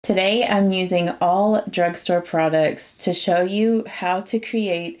Today I'm using all drugstore products to show you how to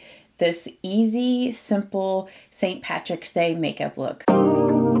create this easy, simple St. Patrick's Day makeup look.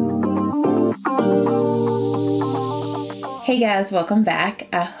 Hey guys, welcome back.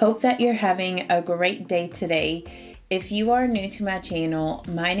 I hope that you're having a great day today. If you are new to my channel,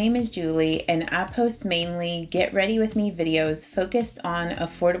 my name is Julie and I post mainly get ready with me videos focused on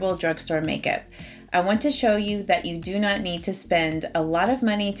affordable drugstore makeup. I want to show you that you do not need to spend a lot of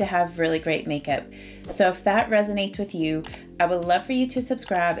money to have really great makeup. So if that resonates with you, I would love for you to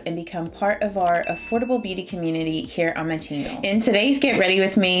subscribe and become part of our affordable beauty community here on my channel. In today's Get Ready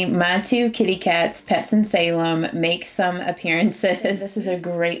With Me, my two kitty cats, Peps and Salem, make some appearances. This is a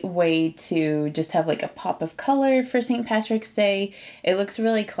great way to just have like a pop of color for St. Patrick's Day. It looks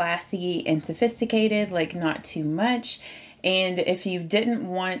really classy and sophisticated, like not too much. And if you didn't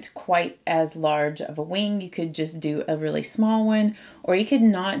want quite as large of a wing, you could just do a really small one, or you could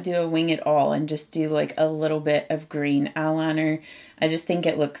not do a wing at all and just do like a little bit of green eyeliner. I just think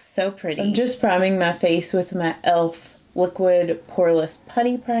it looks so pretty. I'm just priming my face with my e.l.f. liquid poreless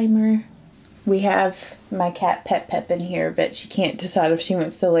putty primer. We have my cat Pep in here, but she can't decide if she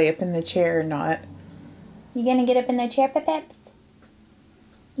wants to lay up in the chair or not. You gonna get up in the chair, Peps?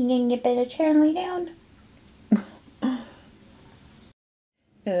 You gonna get in the chair and lay down?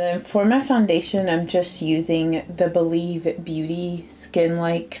 And then for my foundation, I'm just using the Believe Beauty Skin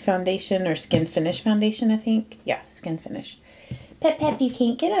Like foundation, or Skin Finish foundation, I think. Yeah, Skin Finish. Pep, you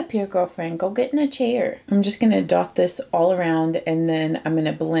can't get up here, girlfriend. Go get in a chair. I'm just going to dot this all around, and then I'm going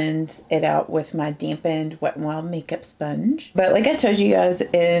to blend it out with my dampened Wet n Wild makeup sponge. But like I told you guys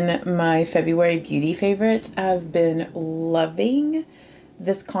in my February beauty favorites, I've been loving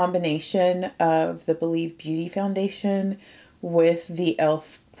this combination of the Believe Beauty foundation with the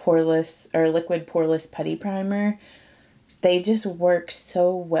e.l.f. poreless or liquid poreless putty primer. They just work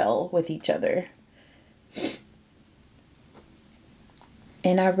so well with each other.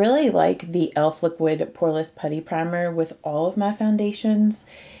 And I really like the e.l.f. liquid poreless putty primer with all of my foundations.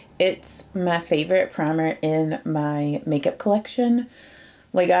 It's my favorite primer in my makeup collection.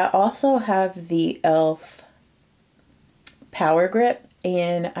 Like, I also have the e.l.f. Power Grip,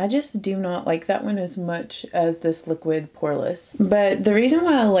 and I just do not like that one as much as this liquid poreless. But the reason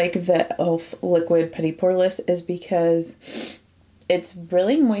why I like the e.l.f. liquid putty poreless is because it's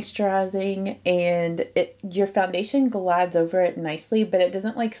really moisturizing, and your foundation glides over it nicely, but it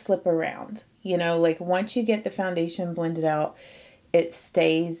doesn't like slip around. You know, like once you get the foundation blended out, it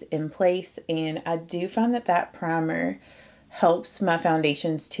stays in place, and I do find that that primer helps my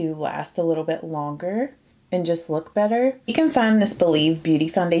foundations to last a little bit longer and just look better. You can find this Believe Beauty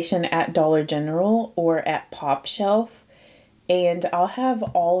foundation at Dollar General or at Pop Shelf. And I'll have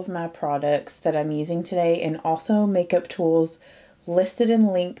all of my products that I'm using today and also makeup tools listed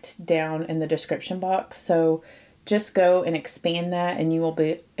and linked down in the description box. So just go and expand that, and you'll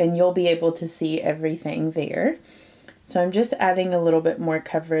be able to see everything there. So I'm just adding a little bit more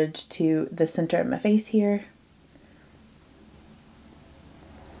coverage to the center of my face here.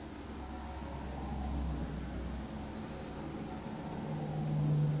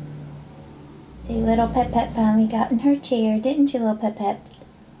 See, little Pep finally got in her chair, didn't you, little Peps?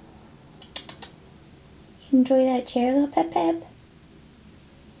 You enjoy that chair, little Pep?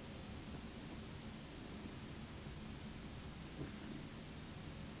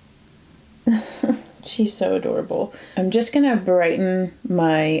 She's so adorable. I'm just gonna brighten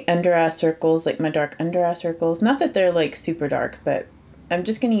my under eye circles, like my dark under eye circles. Not that they're like super dark, but I'm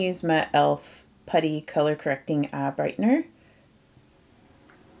just gonna use my e.l.f. Putty Color Correcting Eye Brightener.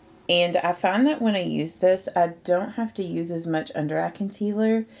 And I find that when I use this, I don't have to use as much under eye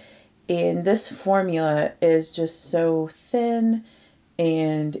concealer. And this formula is just so thin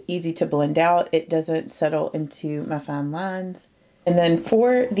and easy to blend out. It doesn't settle into my fine lines. And then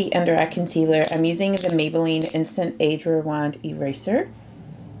for the under eye concealer, I'm using the Maybelline Instant Age Rewind Eraser.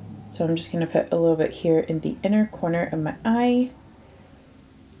 So I'm just going to put a little bit here in the inner corner of my eye.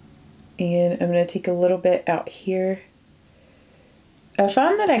 And I'm going to take a little bit out here. I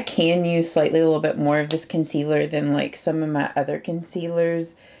found that I can use slightly a little bit more of this concealer than like some of my other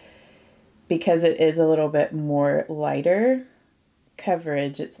concealers, because it is a little bit more lighter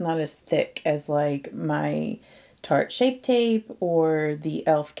coverage. It's not as thick as like my Tarte Shape Tape or the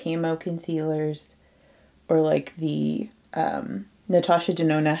e.l.f. Camo concealers, or like the Natasha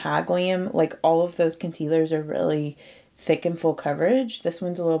Denona High Glam. Like, all of those concealers are really thick and full coverage. This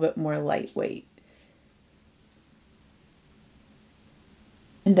one's a little bit more lightweight.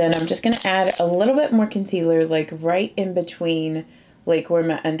 And then I'm just going to add a little bit more concealer, like right in between, like where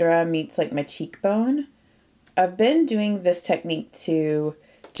my under eye meets like my cheekbone. I've been doing this technique to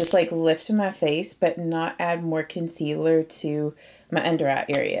just like lift my face, but not add more concealer to my under eye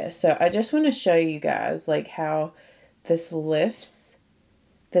area. So I just want to show you guys like how this lifts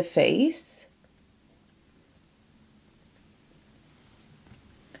the face.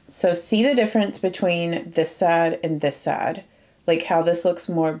 So see the difference between this side and this side, like how this looks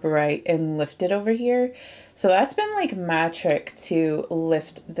more bright and lifted over here. So that's been like my trick to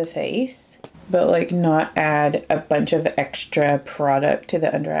lift the face, but like not add a bunch of extra product to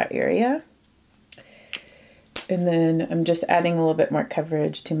the under eye area. And then I'm just adding a little bit more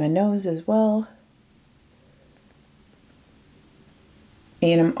coverage to my nose as well.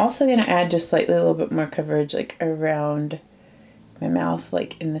 And I'm also going to add just slightly a little bit more coverage like around my mouth,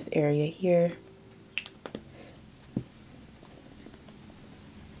 like in this area here.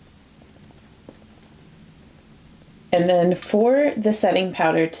 And then for the setting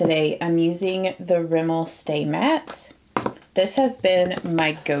powder today, I'm using the Rimmel Stay Matte. This has been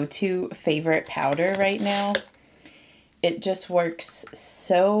my go-to favorite powder right now. It just works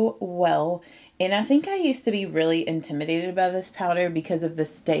so well. And I think I used to be really intimidated by this powder because of the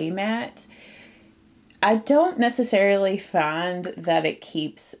Stay Matte. I don't necessarily find that it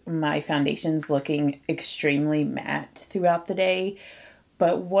keeps my foundations looking extremely matte throughout the day.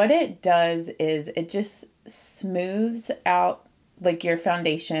 But what it does is it just smooths out like your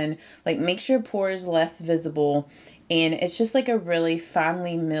foundation, like makes your pores less visible, and it's just like a really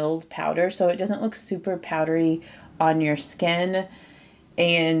finely milled powder, so it doesn't look super powdery on your skin.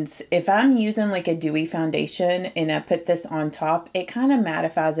 And if I'm using like a dewy foundation and I put this on top, it kind of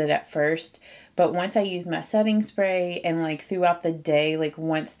mattifies it at first. But once I use my setting spray and like throughout the day, like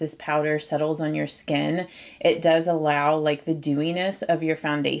once this powder settles on your skin, it does allow like the dewiness of your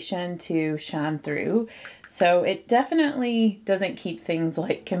foundation to shine through. So it definitely doesn't keep things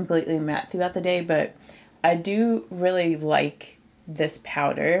like completely matte throughout the day, but I do really like this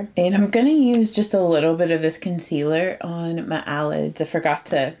powder. And I'm going to use just a little bit of this concealer on my eyelids. I forgot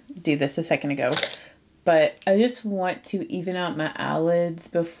to do this a second ago, but I just want to even out my eyelids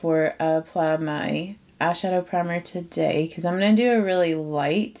before I apply my eyeshadow primer today, because I'm going to do a really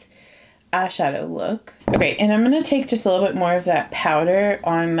light eyeshadow look. Okay, and I'm going to take just a little bit more of that powder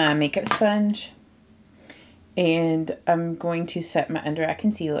on my makeup sponge, and I'm going to set my under eye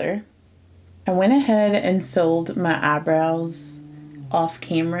concealer. I went ahead and filled my eyebrows off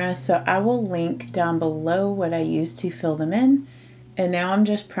camera, so I will link down below what I used to fill them in. And now I'm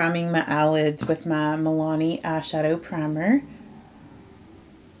just priming my eyelids with my Milani eyeshadow primer.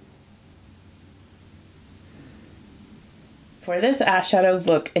 For this eyeshadow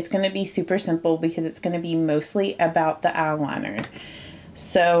look, it's going to be super simple because it's going to be mostly about the eyeliner.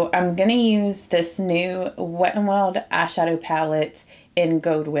 So I'm going to use this new Wet n Wild eyeshadow palette in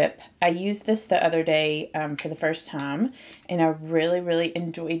Gold Whip. I used this the other day for the first time, and I really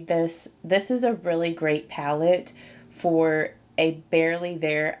enjoyed this. This is a really great palette for a barely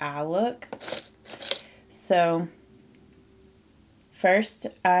there eye look. So first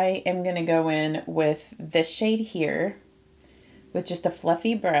I am going to go in with this shade here with just a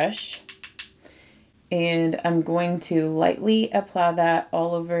fluffy brush, and I'm going to lightly apply that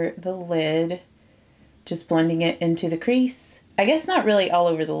all over the lid, just blending it into the crease. I guess not really all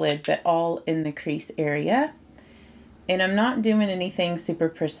over the lid, but all in the crease area. And I'm not doing anything super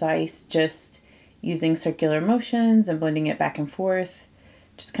precise, just using circular motions and blending it back and forth,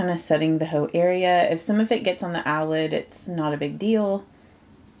 just kind of setting the whole area. If some of it gets on the eyelid, it's not a big deal.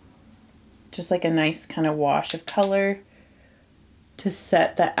 Just like a nice kind of wash of color to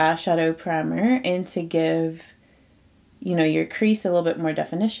set the eyeshadow primer and to give, you know, your crease a little bit more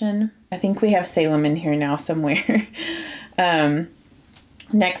definition. I think we have Salem in here now somewhere.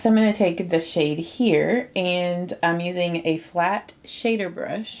 Next, I'm going to take this shade here, and I'm using a flat shader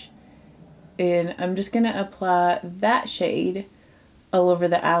brush, and I'm just going to apply that shade all over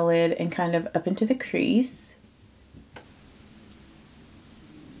the eyelid and kind of up into the crease.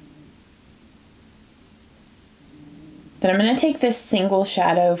 Then I'm going to take this single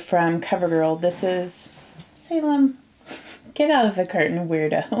shadow from CoverGirl. This is Salem. Get out of the curtain,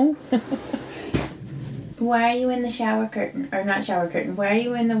 weirdo. Why are you in the shower curtain? Or not shower curtain. Why are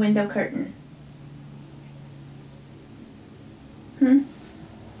you in the window curtain?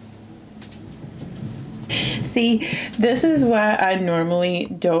 See, this is why I normally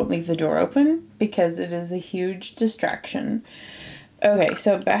don't leave the door open, because it is a huge distraction. Okay,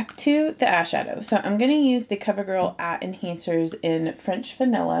 so back to the eyeshadow. So I'm going to use the CoverGirl Eye Enhancers in French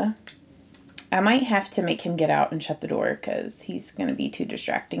Vanilla. I might have to make him get out and shut the door because he's going to be too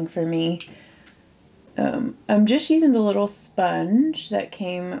distracting for me. I'm just using the little sponge that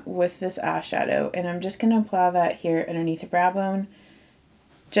came with this eyeshadow, and I'm just going to apply that here underneath the brow bone.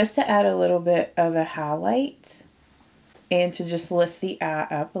 just to add a little bit of a highlight and to just lift the eye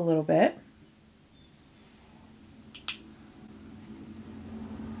up a little bit.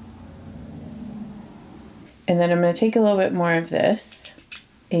 And then I'm going to take a little bit more of this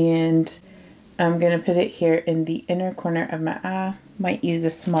and I'm going to put it here in the inner corner of my eye. Might use a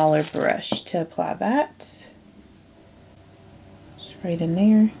smaller brush to apply that. Just right in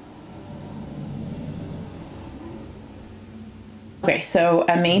there. Okay, so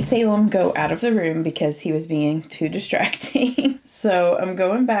I made Salem go out of the room because he was being too distracting. So I'm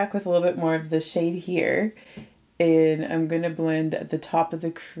going back with a little bit more of the shade here. And I'm going to blend at the top of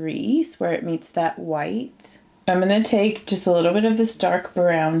the crease where it meets that white. I'm going to take just a little bit of this dark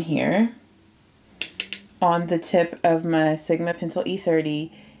brown here on the tip of my Sigma Pencil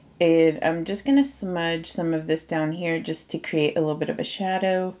E30. And I'm just going to smudge some of this down here just to create a little bit of a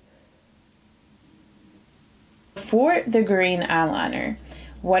shadow. For the green eyeliner,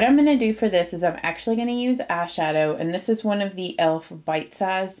 what I'm going to do for this is I'm actually going to use eyeshadow. And this is one of the e.l.f.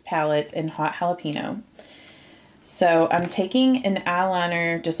 bite-sized palettes in Hot Jalapeno. So I'm taking an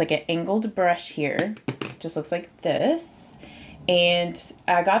eyeliner, just like an angled brush here, just looks like this. And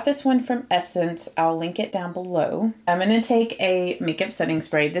I got this one from Essence. I'll link it down below. I'm going to take a makeup setting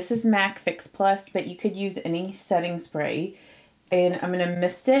spray. This is MAC Fix Plus, but you could use any setting spray. And I'm going to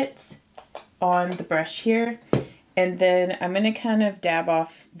mist it on the brush here. And then I'm going to kind of dab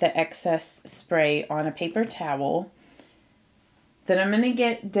off the excess spray on a paper towel. Then I'm going to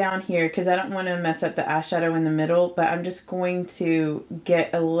get down here because I don't want to mess up the eyeshadow in the middle, but I'm just going to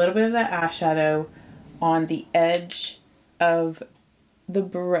get a little bit of that eyeshadow on the edge of the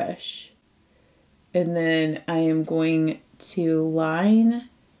brush. And then I am going to line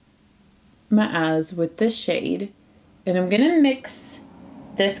my eyes with this shade. And I'm going to mix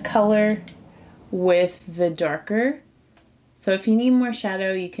this color with the darker. So if you need more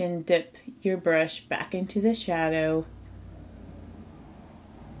shadow, you can dip your brush back into the shadow.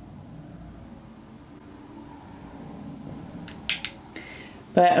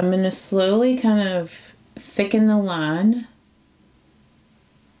 But I'm going to slowly kind of thicken the line.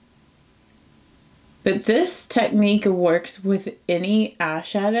 But this technique works with any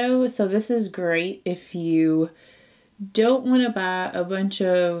eyeshadow. So this is great if you don't want to buy a bunch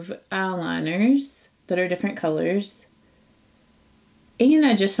of eyeliners that are different colors. And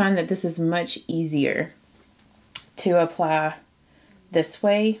I just find that this is much easier to apply this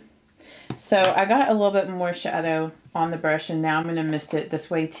way. So I got a little bit more shadow on the brush and now I'm going to mist it this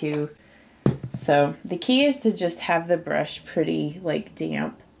way too. So the key is to just have the brush pretty like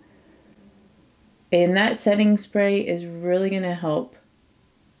damp. And that setting spray is really going to help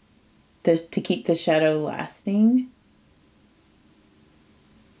this to keep the shadow lasting.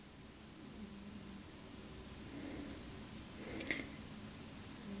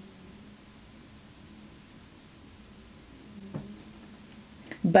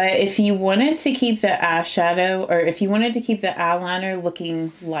 But if you wanted to keep the eyeshadow, or if you wanted to keep the eyeliner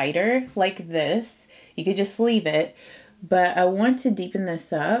looking lighter like this, you could just leave it. But I want to deepen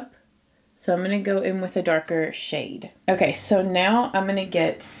this up, so I'm going to go in with a darker shade. Okay, so now I'm going to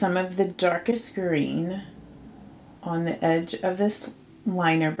get some of the darkest green on the edge of this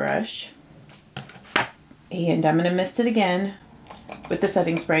liner brush. And I'm going to mist it again with the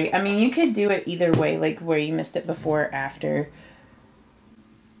setting spray. I mean, you could do it either way, like where you mist it before or after.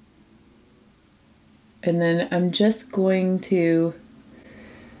 And then I'm just going to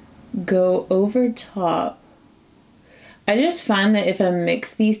go over top. I just find that if I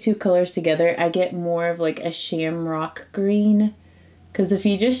mix these two colors together, I get more of like a shamrock green. Because if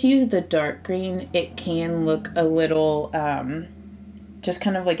you just use the dark green, it can look a little, just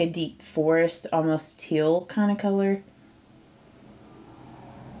kind of like a deep forest, almost teal kind of color.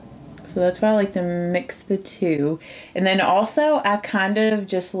 So that's why I like to mix the two. And then also I kind of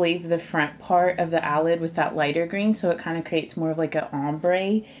just leave the front part of the eyelid with that lighter green so it kind of creates more of like an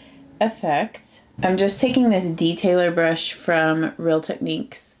ombre effect. I'm just taking this detailer brush from Real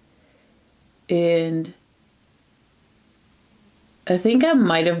Techniques and I think I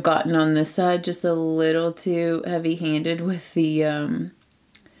might have gotten on this side just a little too heavy-handed with the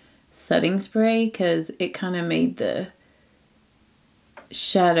setting spray because it kind of made the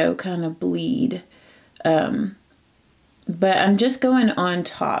shadow kind of bleed. But I'm just going on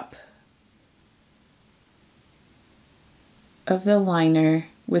top of the liner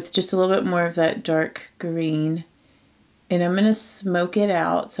with just a little bit more of that dark green. And I'm going to smoke it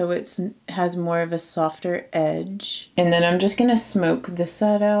out so it has more of a softer edge. And then I'm just going to smoke this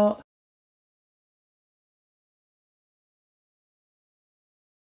side out.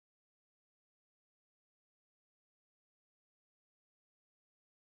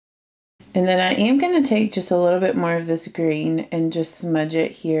 And then I am going to take just a little bit more of this green and just smudge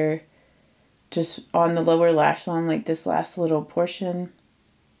it here, just on the lower lash line, like this last little portion.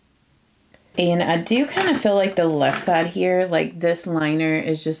 And I do kind of feel like the left side here, like this liner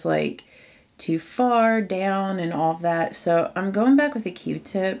is just like too far down and all of that. So I'm going back with a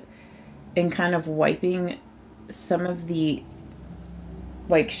Q-tip and kind of wiping some of the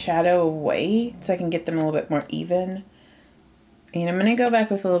like shadow away so I can get them a little bit more even. And I'm going to go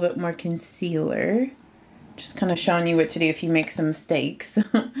back with a little bit more concealer, just kind of showing you what to do if you make some mistakes.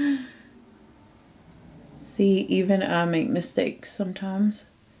 See, even I make mistakes sometimes.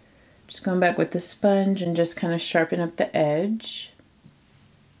 Just going back with the sponge and just kind of sharpen up the edge.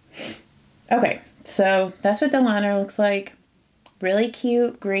 Okay, so that's what the liner looks like. Really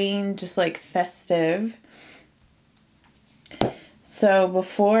cute, green, just like festive. So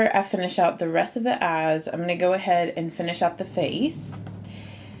before I finish out the rest of the eyes, I'm going to go ahead and finish out the face.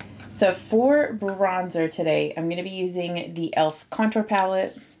 So for bronzer today, I'm going to be using the e.l.f. contour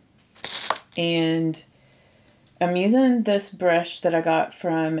palette. And I'm using this brush that I got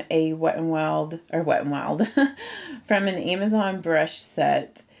from a Wet n Wild, from an Amazon brush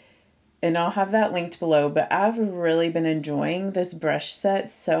set. And I'll have that linked below, but I've really been enjoying this brush set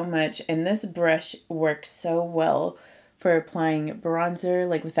so much. And this brush works so well for applying bronzer,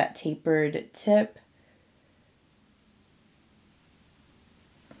 like with that tapered tip.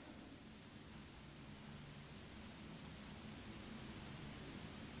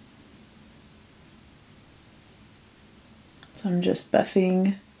 So I'm just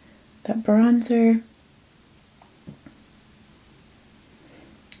buffing that bronzer.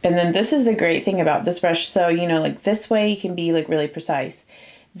 And then this is the great thing about this brush. So, you know, like this way you can be like really precise.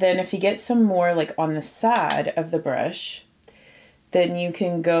 Then if you get some more like on the side of the brush, then you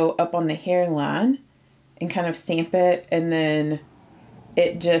can go up on the hairline and kind of stamp it, and then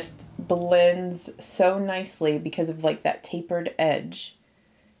it just blends so nicely because of like that tapered edge.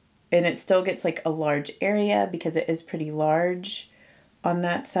 And it still gets like a large area because it is pretty large on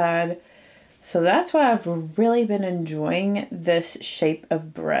that side. So that's why I've really been enjoying this shape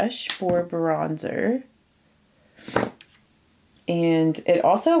of brush for bronzer. And it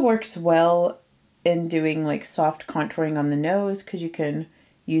also works well in doing like soft contouring on the nose because you can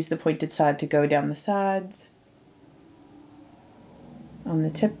use the pointed side to go down the sides on the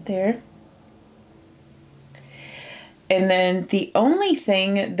tip there. And then the only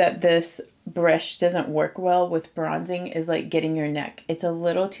thing that this brush doesn't work well with bronzing is like getting your neck. It's a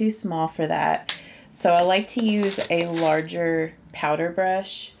little too small for that. So I like to use a larger powder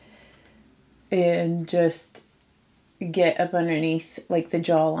brush and just get up underneath like the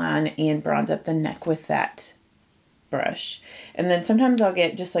jawline and bronze up the neck with that brush. And then sometimes I'll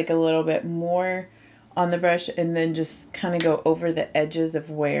get just like a little bit more on the brush and then just kind of go over the edges of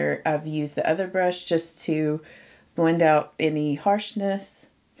where I've used the other brush just to blend out any harshness.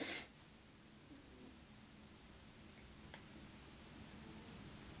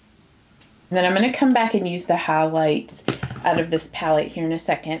 And then I'm going to come back and use the highlights out of this palette here in a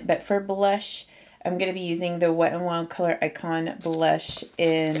second. But for blush, I'm going to be using the Wet n Wild Color Icon blush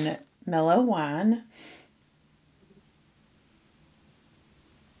in Mellow Wine.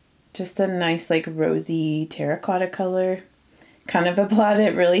 Just a nice like rosy terracotta color. Kind of applied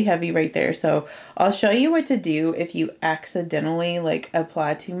it really heavy right there. So I'll show you what to do if you accidentally like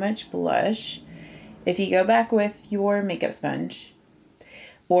apply too much blush. If you go back with your makeup sponge,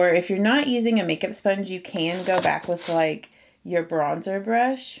 or if you're not using a makeup sponge, you can go back with like your bronzer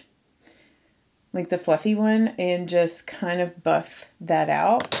brush, like the fluffy one, and just kind of buff that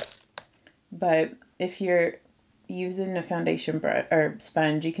out. But if you're using a foundation brush or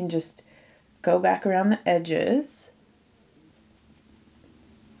sponge, you can just go back around the edges.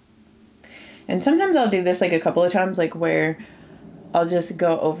 And sometimes I'll do this like a couple of times, like where I'll just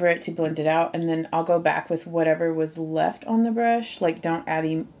go over it to blend it out, and then I'll go back with whatever was left on the brush. Like don't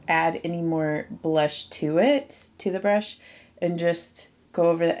add any more blush to it, to the brush, and just go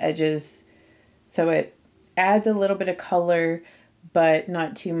over the edges so it adds a little bit of color, but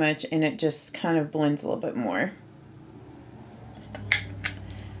not too much, and it just kind of blends a little bit more.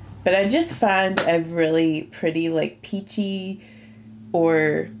 But I just find a really pretty like peachy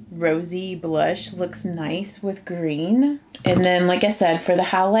or rosy blush looks nice with green. And then like I said, for the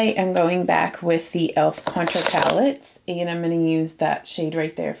highlight, I'm going back with the e.l.f. contour palettes, and I'm going to use that shade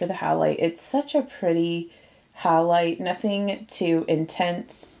right there for the highlight. It's such a pretty highlight, nothing too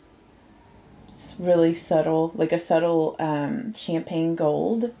intense. It's really subtle, like a subtle champagne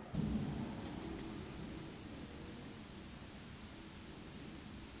gold.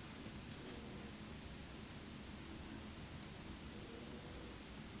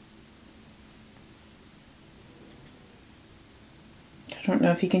 don't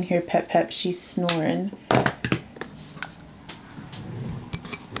know if you can hear Pep Pep. She's snoring.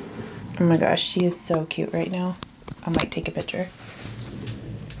 Oh my gosh, she is so cute right now. I might take a picture.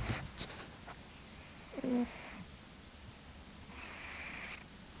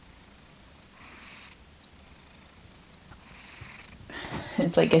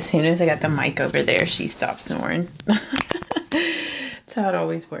 It's like as soon as I got the mic over there, she stopped snoring. That's how it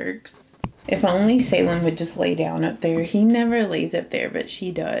always works. If only Salem would just lay down up there. He never lays up there, but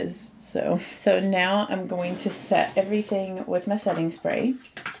she does. So now I'm going to set everything with my setting spray.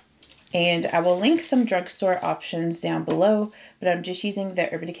 And I will link some drugstore options down below, but I'm just using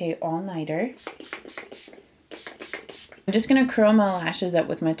the Urban Decay All Nighter. I'm just going to curl my lashes up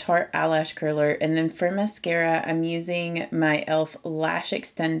with my Tarte Eyelash Curler, and then for mascara, I'm using my e.l.f. Lash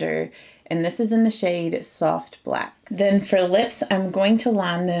Extender, and this is in the shade Soft Black. Then for lips, I'm going to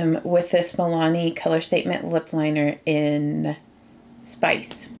line them with this Milani Color Statement Lip Liner in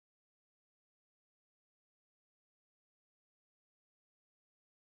Spice.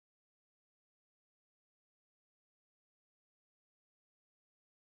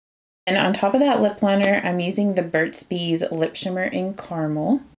 And on top of that lip liner, I'm using the Burt's Bees Lip Shimmer in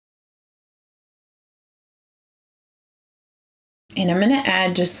Caramel. And I'm going to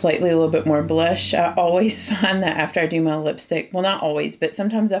add just slightly a little bit more blush. I always find that after I do my lipstick, well, not always, but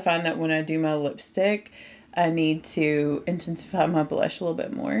sometimes I find that when I do my lipstick, I need to intensify my blush a little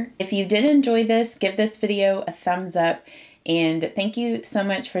bit more. If you did enjoy this, give this video a thumbs up. And thank you so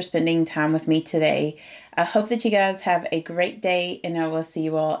much for spending time with me today. I hope that you guys have a great day, and I will see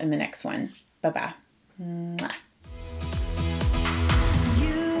you all in the next one. Bye-bye. Mwah.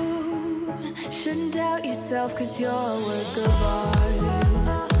 You shouldn't doubt yourself, 'cause you're a work of art.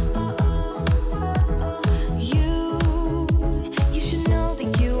 You should know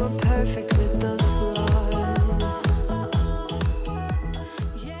that you are perfect with